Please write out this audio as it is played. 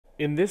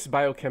In this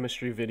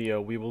biochemistry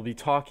video, we will be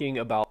talking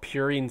about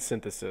purine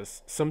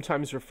synthesis,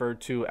 sometimes referred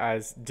to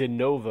as de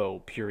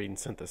novo purine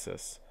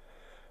synthesis.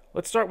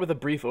 Let's start with a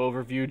brief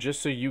overview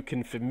just so you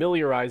can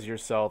familiarize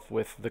yourself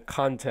with the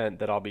content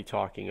that I'll be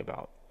talking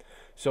about.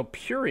 So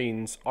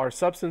purines are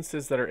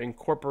substances that are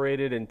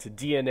incorporated into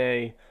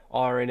DNA,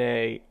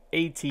 RNA,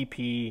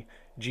 ATP,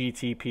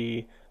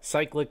 GTP,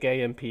 cyclic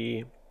AMP,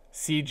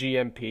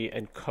 cGMP,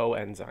 and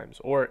coenzymes.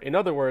 Or in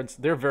other words,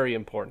 they're very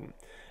important.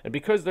 And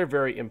because they're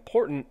very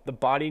important, the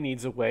body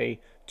needs a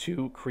way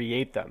to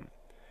create them.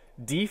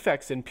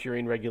 Defects in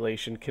purine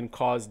regulation can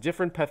cause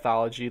different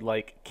pathology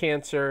like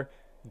cancer,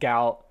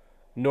 gout,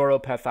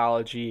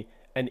 neuropathology,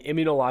 and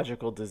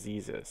immunological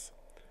diseases.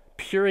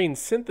 Purine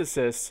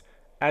synthesis,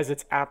 as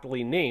it's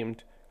aptly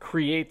named,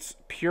 creates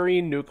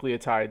purine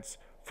nucleotides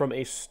from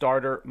a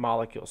starter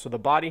molecule. So the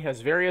body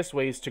has various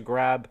ways to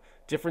grab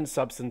different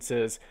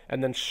substances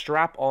and then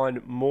strap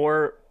on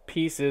more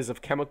pieces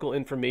of chemical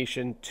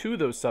information to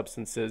those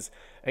substances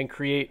and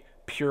create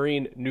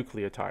purine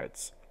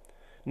nucleotides.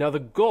 Now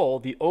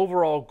the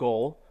overall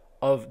goal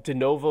of de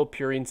novo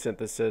purine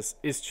synthesis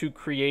is to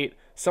create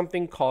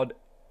something called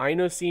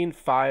inosine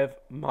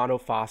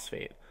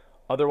 5-monophosphate,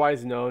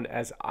 otherwise known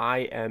as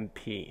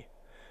IMP.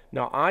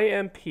 Now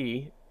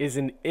IMP is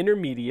an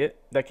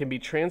intermediate that can be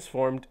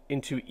transformed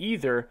into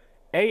either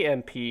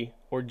AMP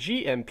or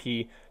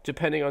GMP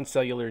depending on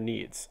cellular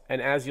needs.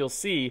 And as you'll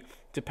see,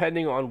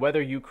 depending on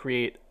whether you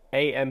create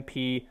AMP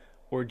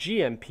or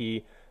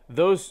GMP,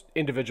 those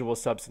individual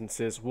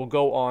substances will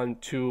go on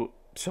to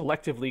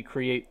selectively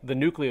create the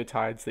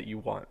nucleotides that you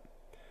want.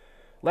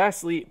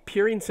 Lastly,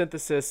 purine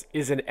synthesis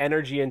is an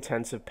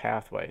energy-intensive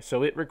pathway,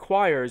 so it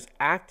requires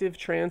active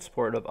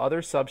transport of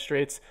other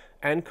substrates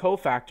and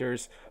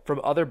cofactors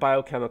from other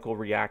biochemical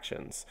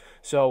reactions.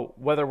 So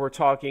whether we're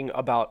talking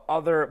about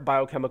other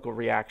biochemical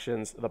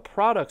reactions, the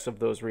products of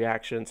those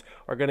reactions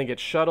are going to get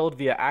shuttled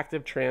via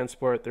active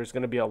transport. There's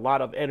going to be a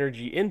lot of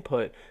energy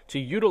input to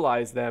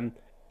utilize them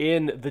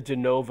in the de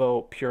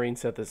novo purine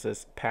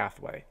synthesis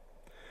pathway.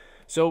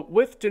 So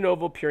with de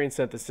novo purine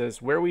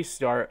synthesis, where we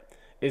start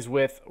is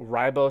with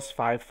ribose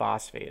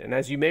 5-phosphate. And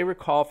as you may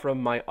recall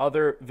from my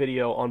other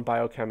video on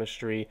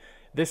biochemistry,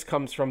 this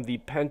comes from the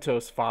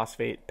pentose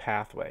phosphate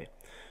pathway.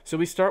 So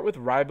we start with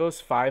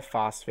ribose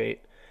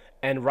 5-phosphate,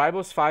 and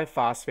ribose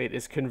 5-phosphate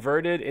is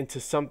converted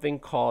into something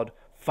called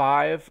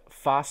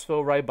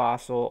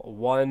 5-phosphoribosyl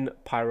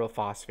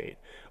 1-pyrophosphate,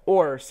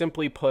 or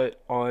simply put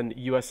on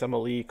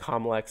USMLE,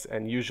 COMLEX,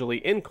 and usually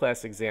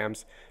in-class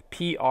exams,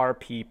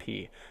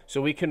 PRPP.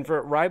 So we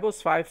convert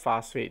ribose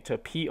 5-phosphate to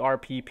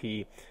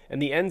PRPP,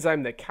 and the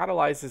enzyme that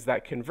catalyzes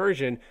that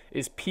conversion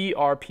is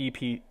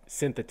PRPP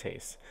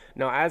synthetase.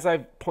 Now, as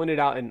I've pointed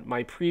out in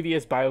my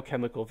previous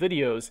biochemical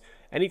videos,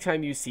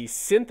 anytime you see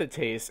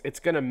synthetase, it's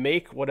going to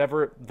make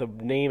whatever the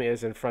name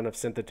is in front of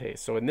synthetase.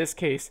 So in this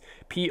case,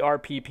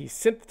 PRPP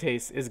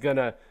synthetase is going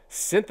to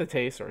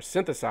synthetase or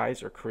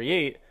synthesize or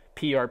create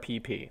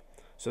PRPP.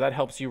 So that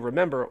helps you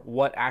remember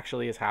what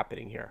actually is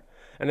happening here.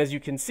 And as you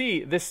can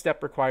see, this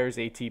step requires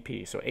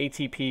ATP. So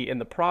ATP in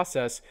the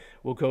process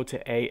will go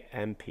to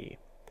AMP.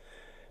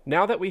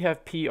 Now that we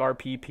have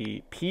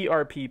PRPP,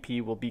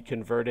 PRPP will be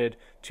converted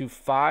to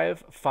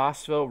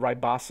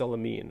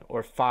 5-phosphoribosylamine,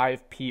 or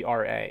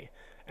 5-PRA.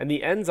 And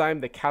the enzyme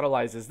that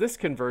catalyzes this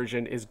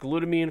conversion is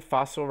glutamine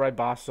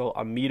phosphoribosyl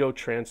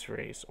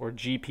aminotransferase, or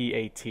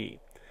GPAT.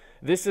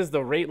 This is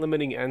the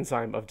rate-limiting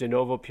enzyme of de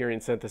novo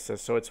purine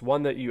synthesis, so it's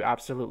one that you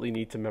absolutely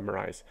need to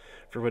memorize.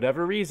 For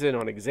whatever reason,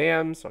 on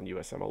exams, on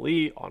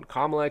USMLE, on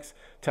COMLEX,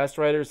 test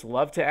writers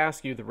love to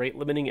ask you the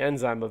rate-limiting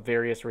enzyme of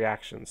various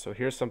reactions, so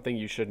here's something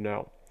you should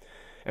know.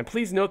 And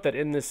please note that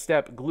in this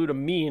step,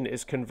 glutamine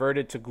is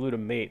converted to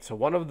glutamate. So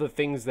one of the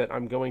things that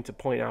I'm going to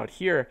point out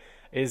here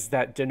is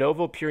that de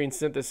novo purine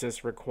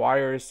synthesis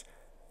requires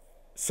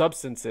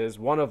substances,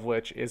 one of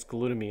which is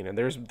glutamine. And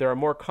there are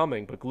more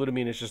coming, but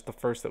glutamine is just the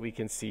first that we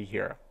can see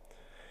here.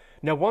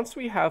 Now, once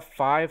we have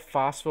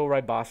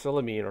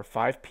 5-phosphoribosylamine, or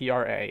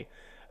 5-PRA,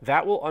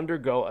 that will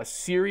undergo a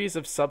series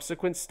of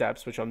subsequent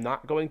steps, which I'm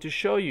not going to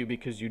show you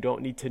because you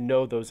don't need to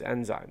know those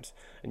enzymes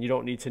and you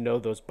don't need to know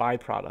those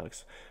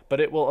byproducts,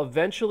 but it will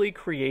eventually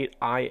create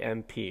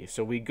IMP.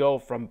 So we go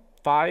from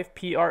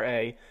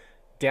 5-PRA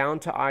down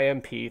to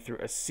IMP through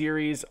a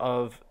series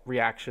of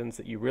reactions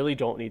that you really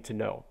don't need to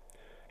know.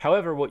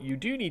 However, what you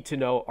do need to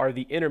know are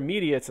the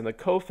intermediates and the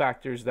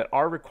cofactors that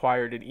are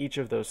required in each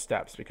of those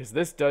steps, because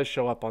this does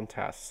show up on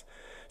tests.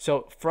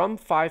 So from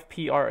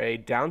 5-PRA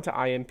down to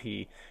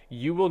IMP,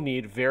 you will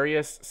need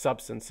various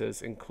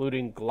substances,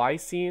 including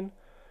glycine,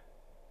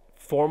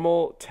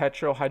 formal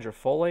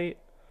tetrahydrofolate,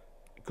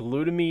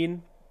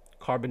 glutamine,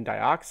 carbon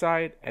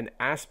dioxide, and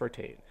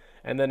aspartate.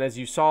 And then as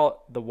you saw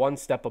the one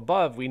step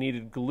above, we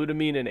needed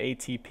glutamine and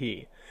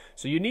ATP.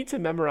 So you need to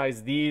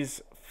memorize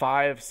these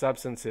 5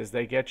 substances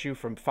that get you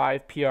from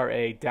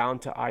 5-PRA down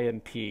to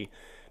IMP,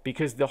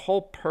 because the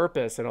whole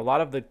purpose and a lot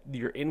of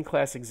your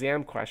in-class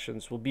exam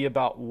questions will be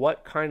about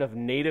what kind of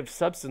native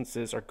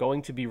substances are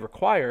going to be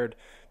required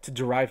to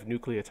derive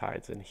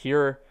nucleotides. And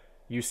here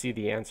you see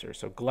the answer.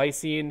 So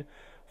glycine,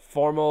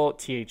 formal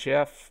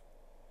THF,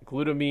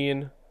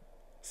 glutamine,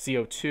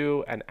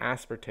 CO2, and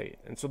aspartate.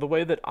 And so the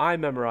way that I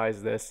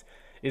memorize this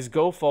is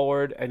go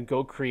forward and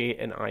go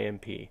create an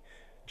IMP.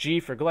 G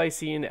for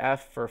glycine,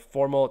 F for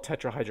formal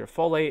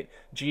tetrahydrofolate,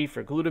 G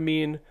for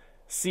glutamine,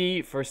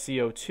 C for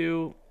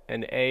CO2,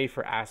 and A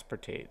for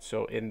aspartate.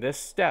 So in this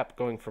step,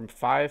 going from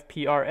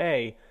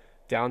 5-PRA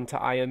down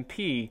to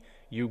IMP,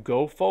 you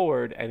go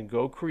forward and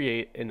go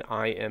create an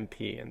IMP.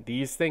 And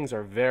these things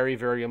are very,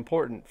 very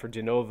important for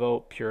de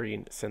novo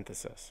purine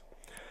synthesis.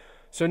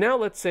 So now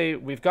let's say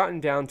we've gotten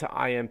down to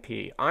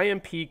IMP.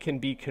 IMP can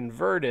be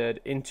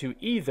converted into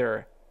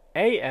either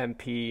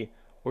AMP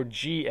or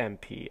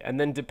GMP. And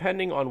then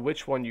depending on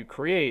which one you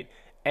create,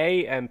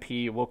 AMP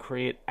will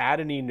create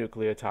adenine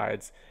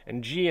nucleotides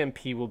and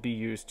GMP will be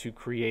used to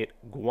create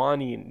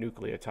guanine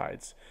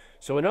nucleotides.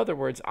 So in other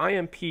words,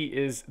 IMP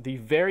is the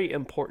very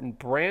important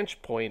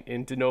branch point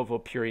in de novo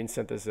purine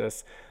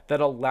synthesis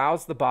that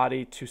allows the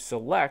body to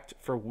select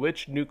for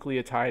which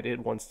nucleotide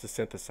it wants to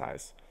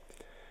synthesize.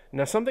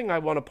 Now, something I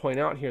want to point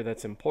out here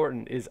that's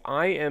important is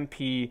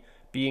IMP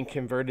being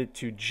converted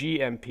to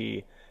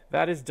GMP.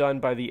 That is done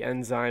by the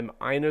enzyme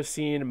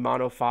inosine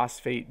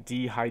monophosphate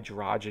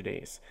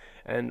dehydrogenase.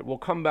 And we'll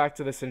come back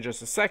to this in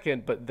just a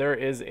second, but there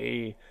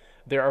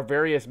are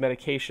various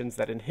medications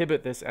that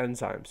inhibit this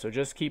enzyme. So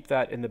just keep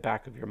that in the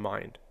back of your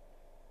mind.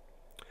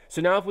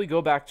 So now if we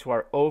go back to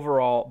our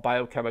overall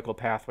biochemical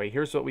pathway,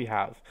 here's what we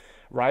have.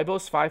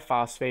 Ribose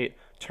 5-phosphate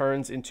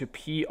turns into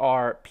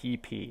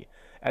PRPP.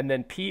 And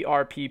then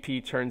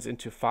PRPP turns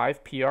into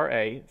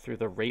 5-PRA through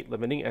the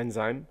rate-limiting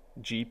enzyme,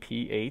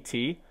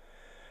 GPAT.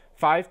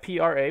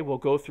 5-PRA will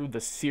go through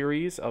the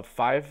series of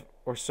 5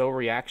 or so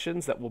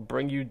reactions that will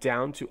bring you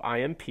down to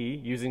IMP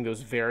using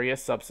those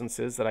various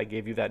substances that I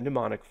gave you that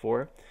mnemonic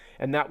for,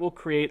 and that will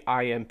create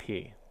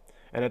IMP.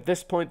 And at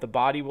this point, the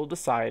body will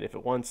decide if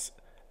it wants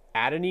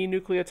adenine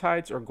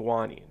nucleotides or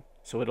guanine.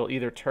 So it'll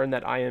either turn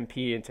that IMP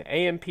into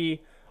AMP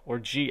or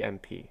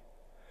GMP.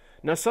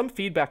 Now, some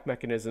feedback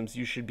mechanisms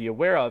you should be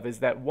aware of is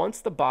that once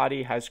the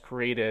body has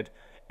created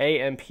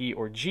AMP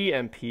or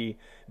GMP,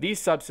 these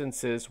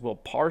substances will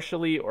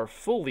partially or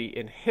fully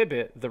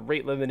inhibit the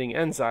rate-limiting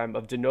enzyme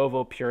of de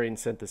novo purine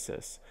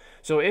synthesis.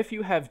 So if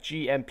you have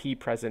GMP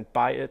present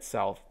by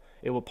itself,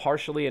 it will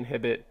partially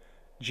inhibit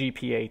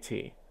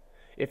GPAT.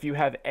 If you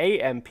have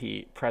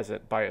AMP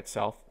present by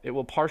itself, it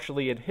will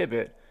partially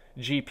inhibit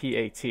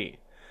GPAT.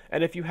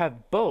 And if you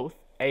have both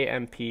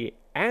AMP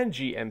and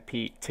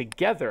GMP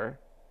together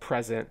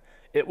present,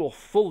 it will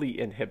fully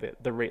inhibit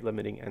the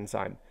rate-limiting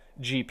enzyme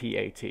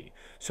GPAT.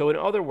 So in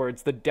other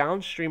words, the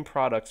downstream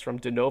products from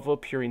de novo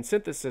purine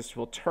synthesis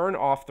will turn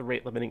off the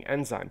rate-limiting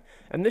enzyme.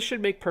 And this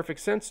should make perfect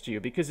sense to you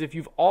because if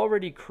you've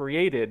already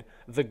created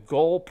the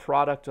goal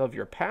product of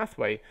your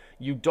pathway,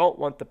 you don't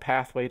want the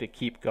pathway to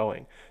keep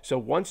going. So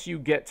once you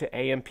get to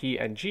AMP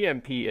and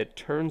GMP, it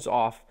turns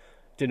off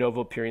de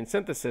novo purine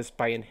synthesis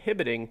by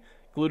inhibiting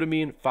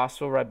glutamine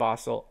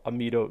phosphoribosyl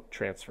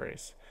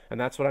aminotransferase. And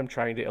that's what I'm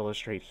trying to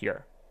illustrate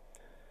here.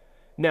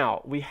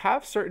 Now, we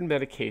have certain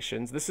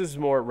medications, this is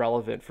more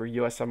relevant for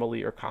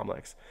USMLE or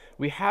COMLEX.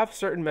 We have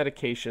certain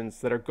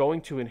medications that are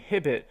going to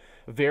inhibit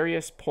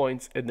various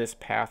points in this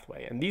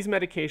pathway. And these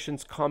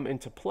medications come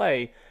into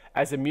play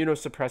as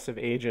immunosuppressive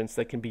agents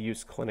that can be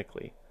used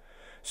clinically.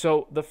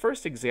 So the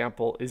first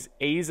example is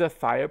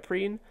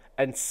azathioprine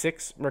and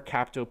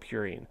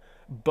 6-mercaptopurine.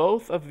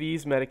 Both of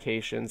these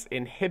medications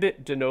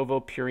inhibit de novo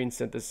purine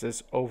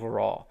synthesis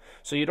overall.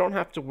 So you don't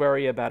have to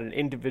worry about an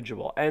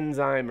individual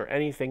enzyme or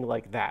anything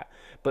like that.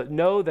 But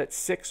know that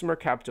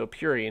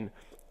 6-mercaptopurine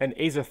and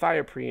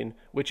azathioprine,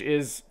 which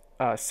is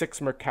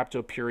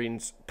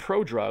 6-mercaptopurine's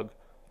prodrug,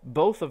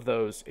 both of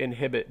those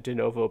inhibit de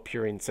novo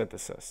purine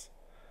synthesis.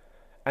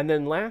 And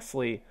then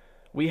lastly,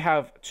 we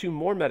have two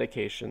more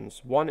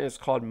medications. One is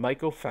called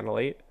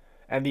mycophenolate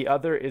and the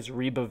other is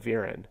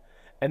ribavirin.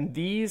 And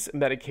these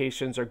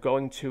medications are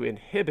going to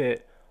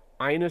inhibit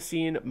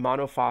inosine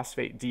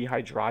monophosphate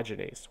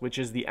dehydrogenase, which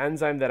is the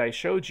enzyme that I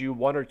showed you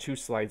 1 or 2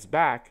 slides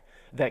back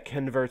that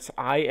converts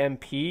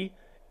IMP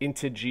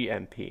into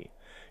GMP.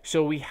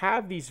 So we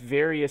have these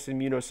various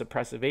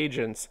immunosuppressive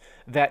agents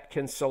that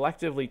can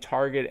selectively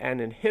target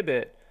and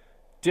inhibit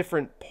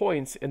different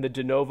points in the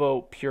de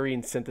novo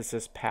purine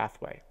synthesis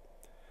pathway.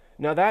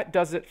 Now that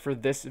does it for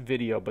this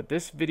video, but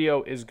this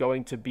video is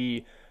going to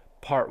be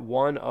part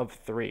 1 of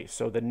 3.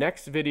 So the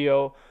next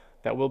video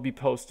that will be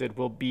posted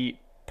will be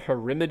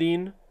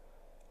pyrimidine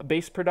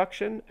base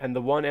production, and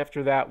the one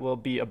after that will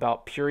be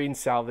about purine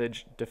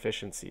salvage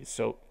deficiencies.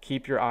 So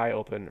keep your eye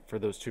open for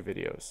those 2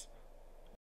 videos.